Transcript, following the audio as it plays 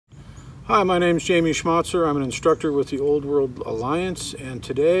Hi, my name is Jamie Schmotzer. I'm an instructor with the Old World Alliance, and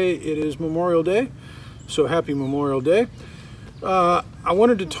today it is Memorial Day, so happy Memorial Day. I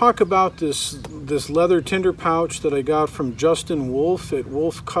wanted to talk about this leather tinder pouch that I got from Justin Wolfe at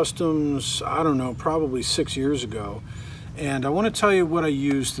Wolfe Customs, I don't know, probably 6 years ago. And I want to tell you what I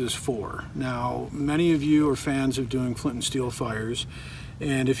use this for. Now, many of you are fans of doing flint and steel fires,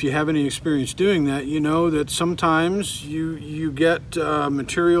 and if you have any experience doing that, you know that sometimes you get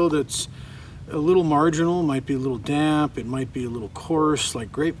material that's a little marginal, might be a little damp, it might be a little coarse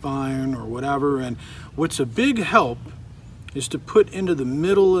like grapevine or whatever, and what's a big help is to put into the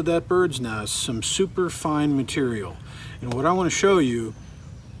middle of that bird's nest some super fine material. And what I want to show you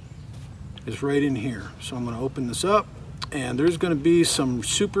is right in here. So I'm going to open this up, and there's going to be some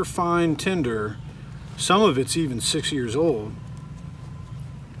super fine tinder. Some of it's even 6 years old.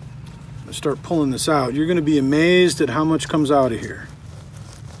 I start pulling this out. You're going to be amazed at how much comes out of here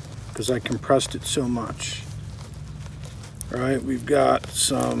because I compressed it so much. All right, we've got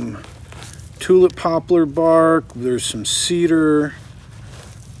some tulip poplar bark, there's some cedar,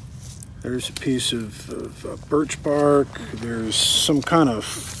 there's a piece of birch bark, there's some kind of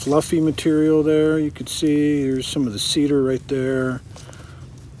fluffy material there you could see. There's some of the cedar right there,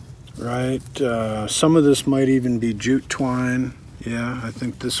 right? Some of this might even be jute twine. Yeah, I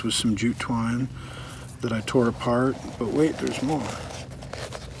think this was some jute twine that I tore apart, but wait, there's more.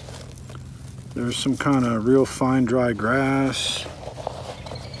 There's some kind of real fine dry grass.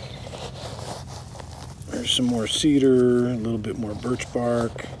 There's some more cedar, a little bit more birch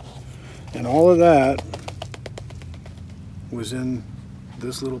bark, and all of that was in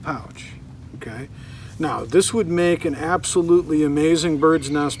this little pouch, okay? Now, this would make an absolutely amazing bird's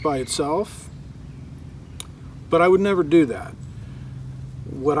nest by itself, but I would never do that.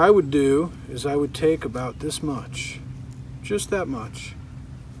 What I would do is I would take about this much, just that much,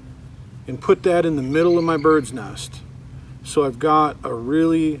 and put that in the middle of my bird's nest. So I've got a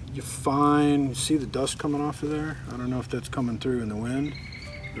really fine, see the dust coming off of there? I don't know if that's coming through in the wind,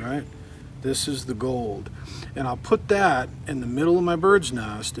 right? This is the gold. And I'll put that in the middle of my bird's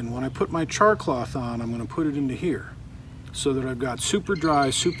nest, and when I put my char cloth on, I'm gonna put it into here so that I've got super dry,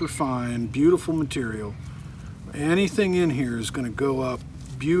 super fine, beautiful material. Anything in here is gonna go up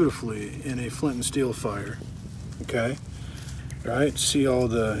beautifully in a flint and steel fire, okay? Right, see all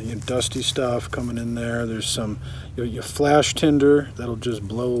the dusty stuff coming in there. There's some your flash tinder that'll just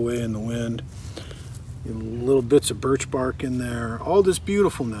blow away in the wind. Little bits of birch bark in there. All this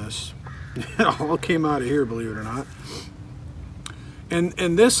beautifulness, it all came out of here, believe it or not.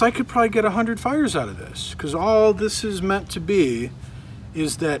 And this, I could probably get 100 fires out of this, because all this is meant to be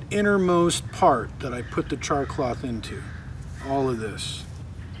is that innermost part that I put the char cloth into. All of this.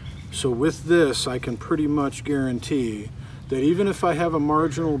 So with this, I can pretty much guarantee that even if I have a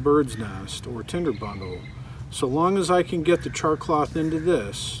marginal bird's nest or tinder bundle, so long as I can get the char cloth into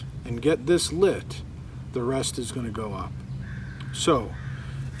this and get this lit, the rest is going to go up. So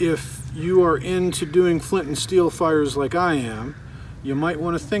if you are into doing flint and steel fires like I am, you might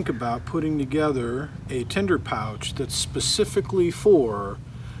want to think about putting together a tinder pouch that's specifically for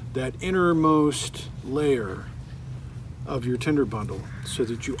that innermost layer of your tinder bundle, so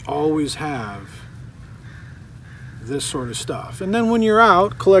that you always have this sort of stuff. And then when you're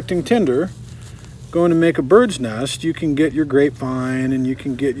out collecting tinder, going to make a bird's nest, you can get your grapevine and you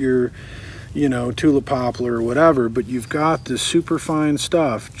can get your, tulip poplar or whatever, but you've got this super fine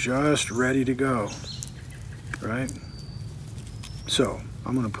stuff just ready to go, right? So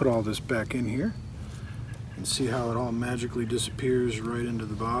I'm going to put all this back in here and see how it all magically disappears right into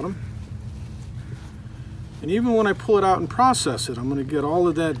the bottom. And even when I pull it out and process it, I'm going to get all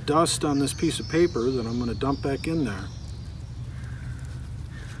of that dust on this piece of paper that I'm going to dump back in there.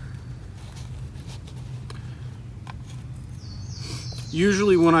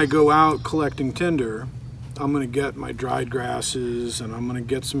 Usually when I go out collecting tinder, I'm going to get my dried grasses, and I'm going to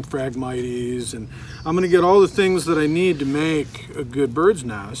get some phragmites, and I'm going to get all the things that I need to make a good bird's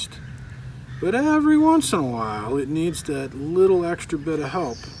nest. But every once in a while, it needs that little extra bit of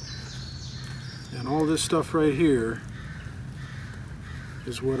help. And all this stuff right here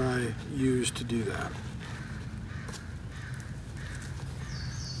is what I use to do that.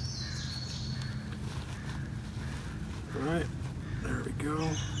 All right, there we go.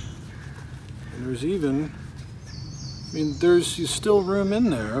 And there's even, there's still room in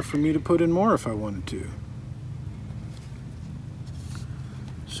there for me to put in more if I wanted to.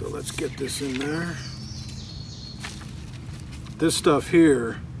 So let's get this in there. This stuff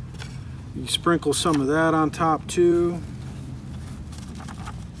here, you sprinkle some of that on top too.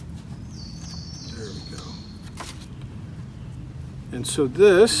 There we go. And so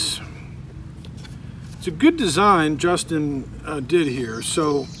this It's a good design Justin did here.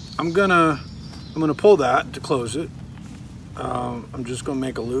 So I'm gonna pull that to close it. I'm just gonna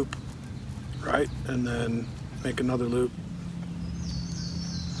make a loop, right, and then make another loop.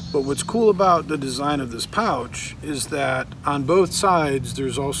 But what's cool about the design of this pouch is that on both sides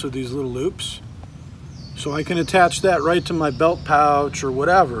there's also these little loops. So I can attach that right to my belt pouch or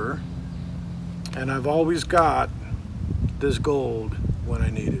whatever, and I've always got this gold when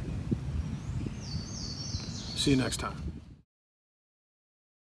I need it. See you next time.